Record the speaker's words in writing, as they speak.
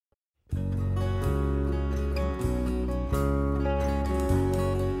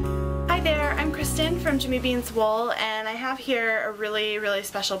Kristen from Jimmy Bean's Wool, and I have here a really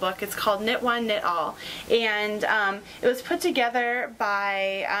special book. It's called Knit One, Knit All, and it was put together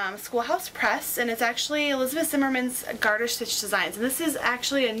by Schoolhouse Press, and it's actually Elizabeth Zimmerman's garter stitch designs. And this is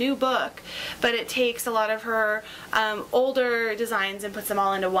actually a new book, but it takes a lot of her older designs and puts them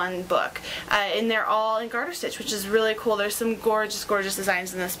all into one book, and they're all in garter stitch, which is really cool. There's some gorgeous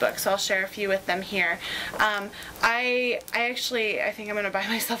designs in this book, so I'll share a few with them here. I think I'm going to buy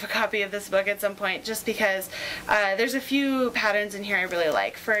myself a copy of this book at some point, just because there's a few patterns in here I really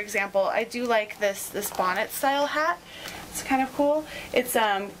like. For example, I do like this bonnet style hat. It's kind of cool. It's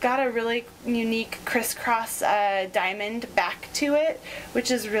got a really unique crisscross diamond back to it,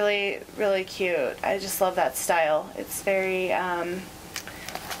 which is really cute. I just love that style. It's very I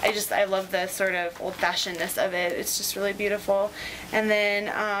love the sort of old-fashionedness of it. It's just really beautiful. And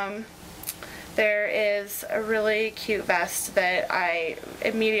then there is a really cute vest that I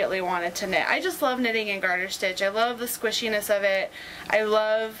immediately wanted to knit. I just love knitting in garter stitch. I love the squishiness of it. I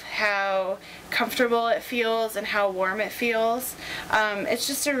love how comfortable it feels and how warm it feels. It's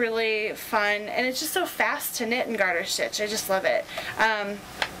just a really fun, and it's just so fast to knit in garter stitch. I just love it.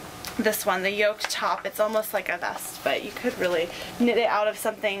 This one, the yoked top, it's almost like a vest, but you could really knit it out of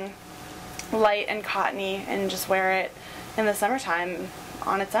something light and cottony and just wear it in the summertime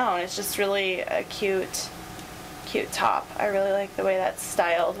on its own. It's just really a cute top. I really like the way that's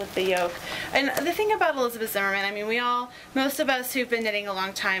styled with the yoke. And the thing about Elizabeth Zimmerman, I mean, most of us who've been knitting a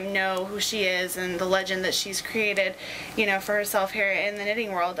long time know who she is and the legend that she's created, you know, for herself here in the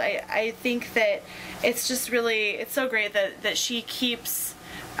knitting world. I think that it's just really, it's so great that she keeps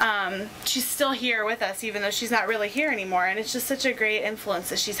she's still here with us, even though she's not really here anymore, and it's just such a great influence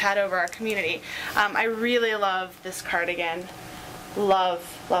that she's had over our community. I really love this cardigan. Love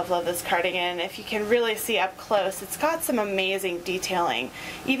this cardigan. If you can really see up close, it's got some amazing detailing.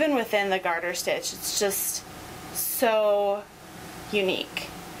 Even within the garter stitch, it's just so unique.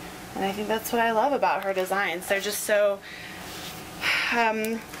 And I think that's what I love about her designs. They're just so,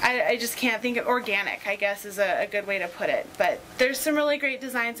 I just can't think of, organic, I guess is a good way to put it. But there's some really great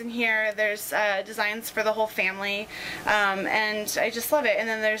designs in here. There's designs for the whole family, and I just love it. And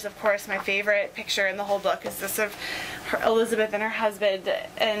then there's, of course, my favorite picture in the whole book is this of Elizabeth and her husband,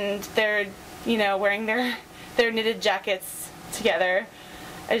 and they're, you know, wearing their knitted jackets together.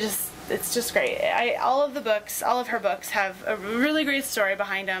 It's just great. All of her books have a really great story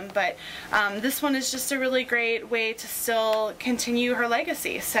behind them, but this one is just a really great way to still continue her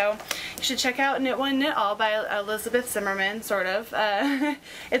legacy. So you should check out Knit One, Knit All by Elizabeth Zimmerman, sort of.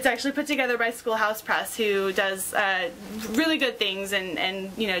 It's actually put together by Schoolhouse Press, who does really good things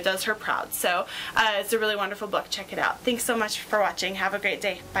and you know, does her proud. So it's a really wonderful book. Check it out. Thanks so much for watching. Have a great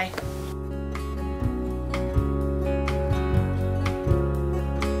day. Bye.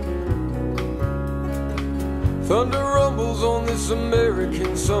 Thunder rumbles on this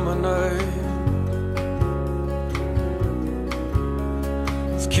American summer night.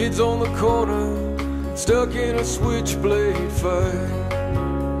 There's kids on the corner stuck in a switchblade fight,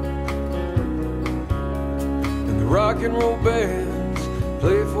 and the rock and roll bands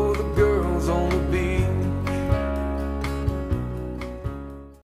play for the